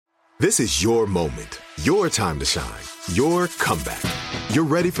This is your moment, your time to shine, your comeback. You're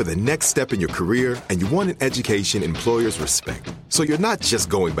ready for the next step in your career, and you want an education employers respect. So you're not just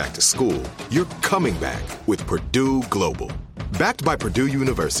going back to school, you're coming back with Purdue Global. Backed by Purdue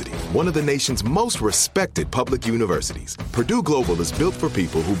University, one of the nation's most respected public universities, Purdue Global is built for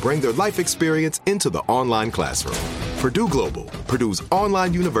people who bring their life experience into the online classroom. Purdue Global, Purdue's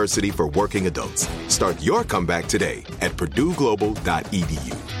online university for working adults. Start your comeback today at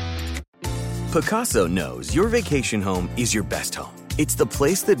purdueglobal.edu. Pacaso knows your vacation home is your best home. It's the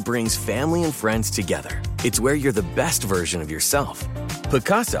place that brings family and friends together. It's where you're the best version of yourself.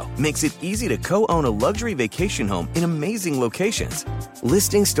 Pacaso makes it easy to co-own a luxury vacation home in amazing locations.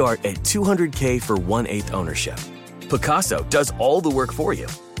 Listings start at $200K for 1/8 ownership. Pacaso does all the work for you.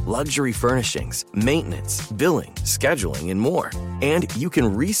 Luxury furnishings, maintenance, billing, scheduling, and more. And you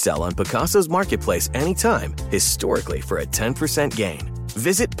can resell on Pacaso's marketplace anytime, historically for a 10% gain.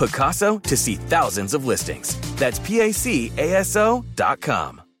 Visit Pacaso to see thousands of listings. That's PACASO.com.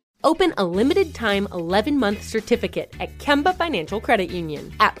 Open a limited-time 11-month certificate at Kemba Financial Credit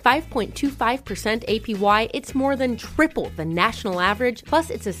Union. At 5.25% APY, it's more than triple the national average,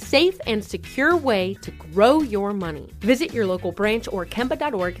 plus it's a safe and secure way to grow your money. Visit your local branch or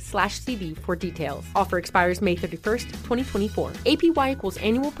kemba.org/CD for details. Offer expires May 31st, 2024. APY equals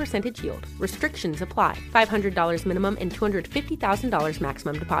annual percentage yield. Restrictions apply. $500 minimum and $250,000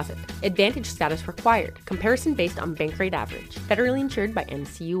 maximum deposit. Advantage status required. Comparison based on bank rate average. Federally insured by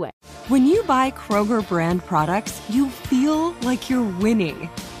NCUA. When you buy Kroger brand products, you feel like you're winning.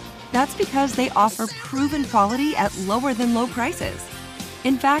 That's because they offer proven quality at lower than low prices.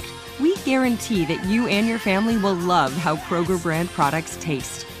 In fact, we guarantee that you and your family will love how Kroger brand products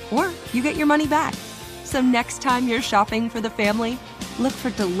taste, or you get your money back. So next time you're shopping for the family, look for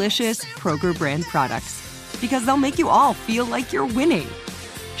delicious Kroger brand products, because they'll make you all feel like you're winning.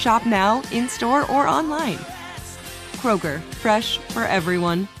 Shop now, in-store, or online. Kroger, fresh for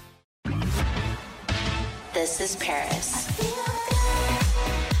everyone. This is Paris.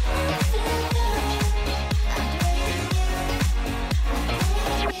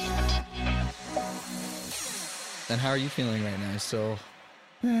 And how are you feeling right now? So,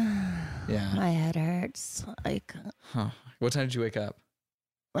 yeah. My head hurts. What time did you wake up?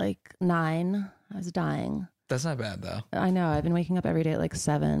 9. I was dying. That's not bad though. I know. I've been waking up every day at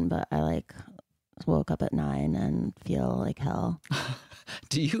 7, but I woke up at 9 and feel like hell.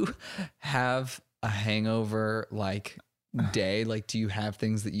 Do you have a hangover day? Do you have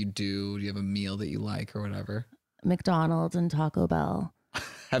things that you do? Do you have a meal that you like or whatever? McDonald's and Taco Bell.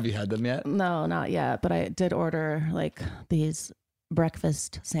 Have you had them yet? No, not yet. But I did order these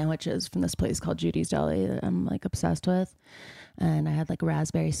breakfast sandwiches from this place called Judy's Deli that I'm obsessed with. And I had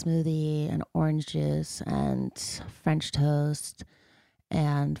raspberry smoothie and orange juice and French toast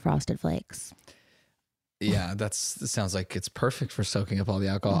and Frosted Flakes. Yeah, that sounds like it's perfect for soaking up all the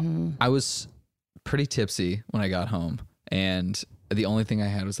alcohol. Mm-hmm. I was pretty tipsy when I got home, and the only thing I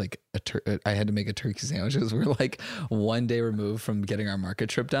had was I had to make a turkey sandwich. We're one day removed from getting our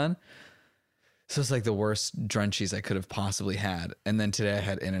market trip done. So it's the worst drunchies I could have possibly had. And then today I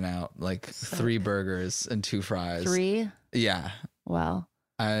had In-N-Out, 3 burgers and 2 fries. 3? Yeah. Wow.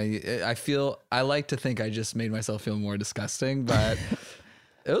 I like to think I just made myself feel more disgusting, but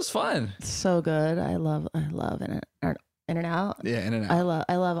it was fun. So good. I love In-N-Out. Yeah, In-N-Out.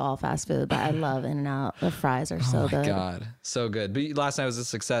 I love all fast food, but I love In-N-Out. The fries are so good. Oh my God. So good. But last night was a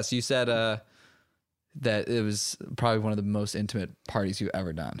success. You said that it was probably one of the most intimate parties you've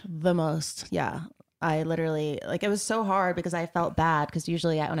ever done. The most, yeah. I literally, it was so hard because I felt bad because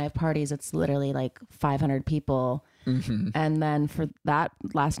usually when I have parties, it's literally 500 people. Mm-hmm. And then for that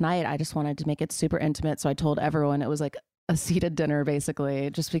last night, I just wanted to make it super intimate. So I told everyone it was a seated dinner, basically,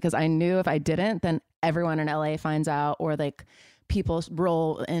 just because I knew if I didn't, then everyone in LA finds out, or people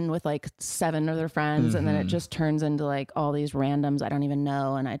roll in with 7 of their friends, mm-hmm. and then it just turns into all these randoms I don't even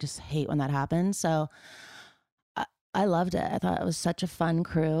know. And I just hate when that happens. So I loved it. I thought it was such a fun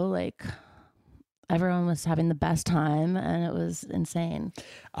crew. Everyone was having the best time, and it was insane.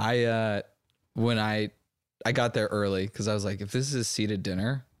 When I got there early, because I was if this is a seated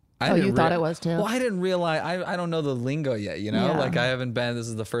dinner. You thought it was too? Well, I didn't realize. I don't know the lingo yet, Yeah. I haven't been. This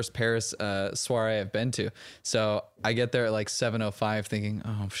is the first Paris soiree I've been to. So I get there at 7:05 thinking,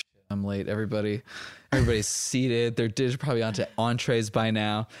 oh, shit, I'm late. Everybody's seated. They're probably onto entrees by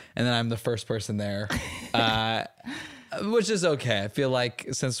now. And then I'm the first person there, which is okay. I feel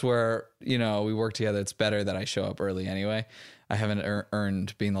since we work together, it's better that I show up early anyway. I haven't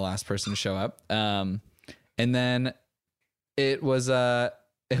earned being the last person to show up. And then it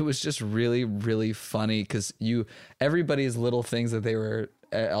was just really, really funny because everybody's little things that they were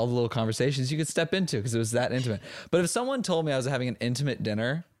all the little conversations you could step into because it was that intimate. But if someone told me I was having an intimate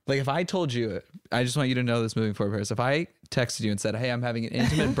dinner, like if I told you, I just want you to know this moving forward, Paris. If I texted you and said, hey, I'm having an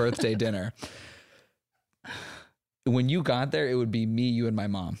intimate birthday dinner, when you got there, it would be me, you, and my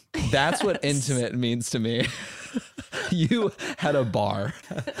mom. That's what intimate means to me. You had a bar.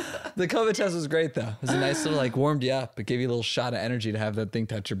 The COVID test was great though. It was a nice little, like, warmed you up. It gave you a little shot of energy to have that thing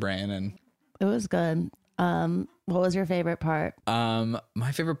touch your brain. And it was good. What was your favorite part?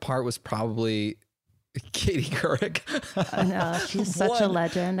 My favorite part was probably Katie Couric. I know, she's such a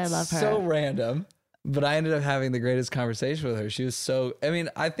legend. I love her. So random, but I ended up having the greatest conversation with her. She was so, I mean,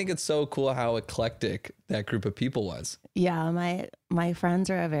 I think it's so cool how eclectic that group of people was. Yeah, my friends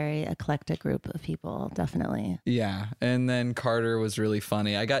are a very eclectic group of people, definitely. Yeah, and then Carter was really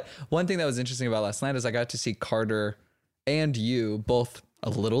funny. I got one thing that was interesting about last night is I got to see Carter and you both a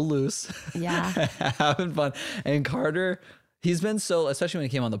little loose. Yeah. Having fun. And Carter, he's been so, especially when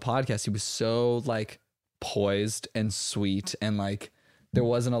he came on the podcast, he was so like poised and sweet, and like there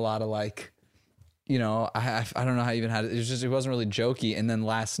wasn't a lot of like, you know, I don't know how I even had it. It was just, it wasn't really jokey. And then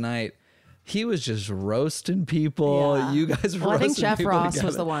last night he was just roasting people. Yeah. You guys were roasting people. I think Jeff Ross together.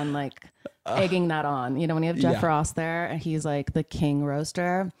 was the one like egging that on. You know, when you have Jeff Ross there and he's like the king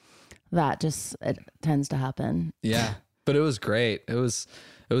roaster, that just, it tends to happen. Yeah. But it was great. It was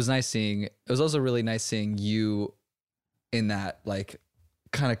nice seeing, it was also really nice seeing you in that like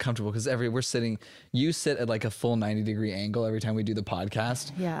kind of comfortable, because you sit at like a full 90-degree angle every time we do the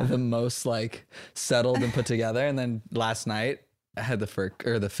podcast. Yeah. The most like settled and put together. And then last night I had the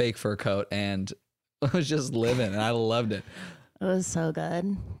fake fur coat and I was just living and I loved it. It was so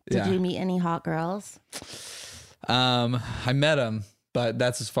good. Did you meet any hot girls? I met them, but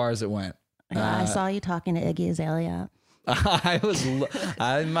that's as far as it went. Yeah, I saw you talking to Iggy Azalea. I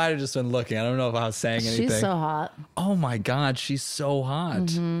might have just been looking. I don't know if I was saying anything. She's so hot. Oh my God, she's so hot.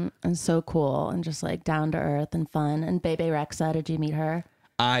 Mm-hmm. And so cool and just like down to earth and fun. And Bebe Rexha, did you meet her?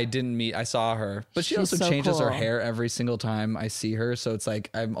 I saw her, but she also changes her hair every single time I see her. So it's like,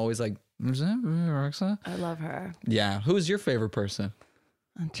 I'm always like, is that Bebe Rexha? I love her. Yeah. Who's your favorite person?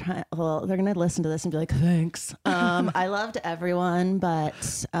 I'm trying. Well, they're gonna listen to this and be like, "Thanks." I loved everyone,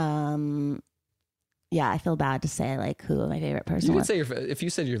 but yeah, I feel bad to say like who my favorite person You could was. say if you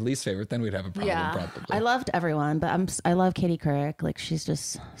said your least favorite, then we'd have a problem. Yeah, probably. I loved everyone, but I love Katie Couric. Like she's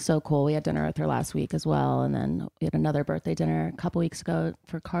just so cool. We had dinner with her last week as well, and then we had another birthday dinner a couple weeks ago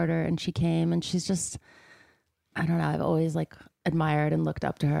for Carter, and she came, and she's just, I don't know. I've always like admired and looked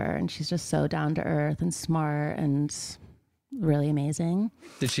up to her, and she's just so down to earth and smart and really amazing.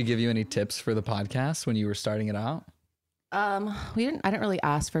 Did she give you any tips for the podcast when you were starting it out? I didn't really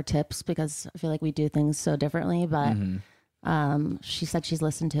ask for tips because I feel like we do things so differently, but she said she's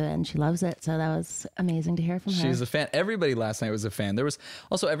listened to it and she loves it. So that was amazing to hear from her. She's a fan. Everybody last night was a fan. There was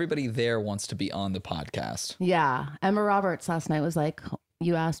also everybody there wants to be on the podcast. Yeah. Emma Roberts last night was like,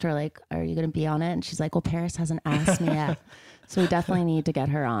 you asked her like, are you going to be on it? And she's like, well, Paris hasn't asked me yet. So we definitely need to get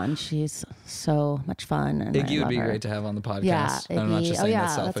her on. She's so much fun. And Iggy would be great to have on the podcast. Yeah, Iggy. I'm not just saying that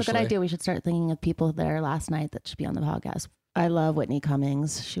selfishly. That's a good idea. We should start thinking of people there last night that should be on the podcast. I love Whitney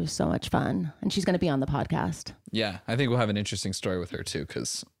Cummings. She was so much fun. And she's going to be on the podcast. Yeah, I think we'll have an interesting story with her too,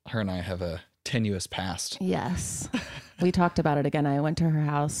 because her and I have a tenuous past. Yes. We talked about it again. I went to her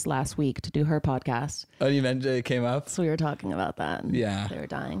house last week to do her podcast. Oh, you mentioned it came up? So we were talking about that. Yeah. They were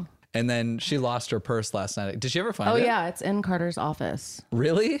dying. And then she lost her purse last night. Did she ever find it? Oh, yeah. It's in Carter's office.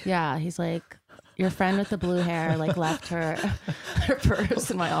 Really? Yeah. He's like, your friend with the blue hair like left her purse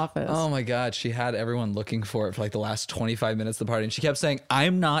in my office. Oh my God. She had everyone looking for it for like the last 25 minutes of the party. And she kept saying,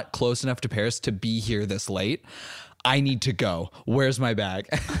 I'm not close enough to Paris to be here this late. I need to go. Where's my bag?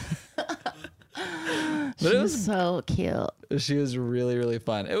 But it was so cute. She was really, really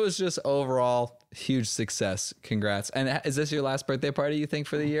fun. It was just overall huge success. Congrats. And is this your last birthday party, you think,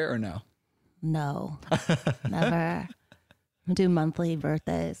 for the year or no? No, never. I do monthly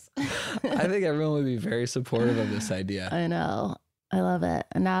birthdays. I think everyone would be very supportive of this idea. I know. I love it.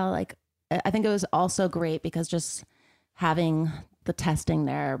 And now, like, I think it was also great because just having the testing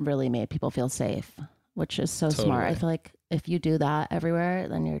there really made people feel safe, which is so smart. I feel like if you do that everywhere,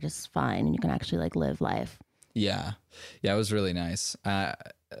 then you're just fine and you can actually like live life. Yeah. Yeah, it was really nice.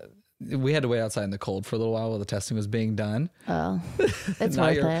 We had to wait outside in the cold for a little while the testing was being done. Oh, it's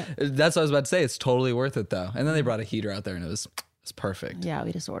worth it. That's what I was about to say. It's totally worth it though. And then they brought a heater out there and it was perfect. Yeah,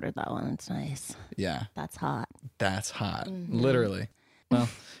 we just ordered that one. It's nice. Yeah. That's hot. That's hot. Mm-hmm. Literally. Well,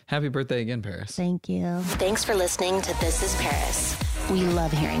 happy birthday again, Paris. Thank you. Thanks for listening to This is Paris. We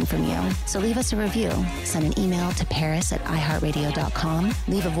love hearing from you. So leave us a review. Send an email to paris@iheartradio.com.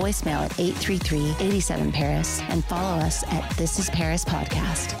 Leave a voicemail at 833-87-PARIS. And follow us at This Is Paris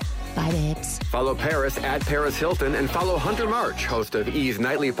Podcast. Bye, babes. Follow Paris at Paris Hilton and follow Hunter March, host of E's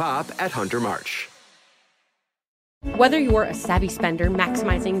Nightly Pop, at Hunter March. Whether you're a savvy spender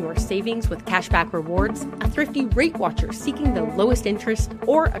maximizing your savings with cashback rewards, a thrifty rate watcher seeking the lowest interest,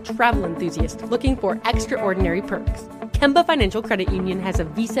 or a travel enthusiast looking for extraordinary perks, Kemba Financial Credit Union has a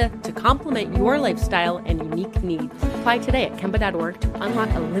visa to complement your lifestyle and unique needs. Apply today at Kemba.org to unlock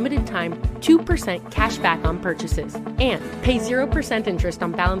a limited time 2% cash back on purchases and pay 0% interest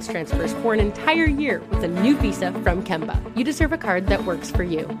on balance transfers for an entire year with a new visa from Kemba. You deserve a card that works for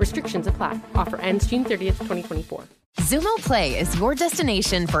you. Restrictions apply. Offer ends June 30th, 2024. Xumo Play is your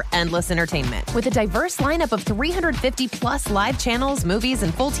destination for endless entertainment. With a diverse lineup of 350 plus live channels, movies,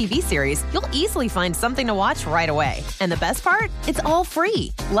 and full TV series, you'll easily find something to watch right away. And the best part? It's all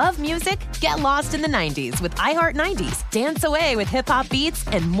free. Love music? Get lost in the 90s with iHeart 90s, dance away with hip-hop beats,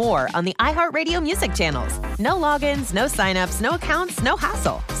 and more on the iHeartRadio music channels. No logins, no signups, no accounts, no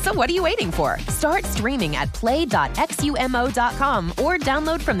hassle. So what are you waiting for? Start streaming at play.xumo.com or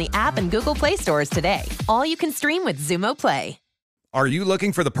download from the app and Google Play stores today. All you can stream with Xumo Play. Are you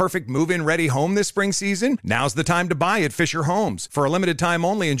looking for the perfect move-in ready home this spring season? Now's the time to buy at Fisher Homes. For a limited time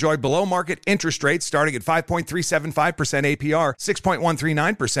only, enjoy below-market interest rates starting at 5.375% APR,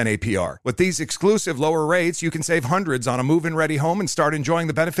 6.139% APR. With these exclusive lower rates, you can save hundreds on a move-in ready home and start enjoying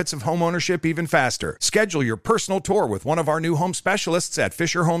the benefits of home ownership even faster. Schedule your personal tour with one of our new home specialists at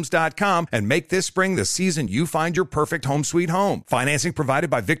FisherHomes.com and make this spring the season you find your perfect home sweet home. Financing provided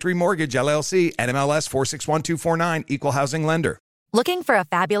by Victory Mortgage, LLC, NMLS 461249, Equal Housing Lender. Looking for a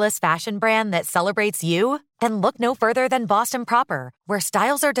fabulous fashion brand that celebrates you? Then look no further than Boston Proper, where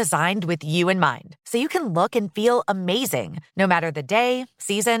styles are designed with you in mind, so you can look and feel amazing, no matter the day,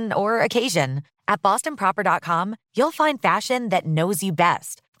 season, or occasion. At BostonProper.com, you'll find fashion that knows you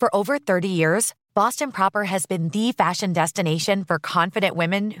best. For over 30 years, Boston Proper has been the fashion destination for confident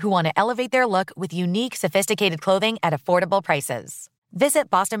women who want to elevate their look with unique, sophisticated clothing at affordable prices. Visit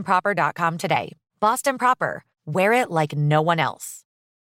BostonProper.com today. Boston Proper. Wear it like no one else.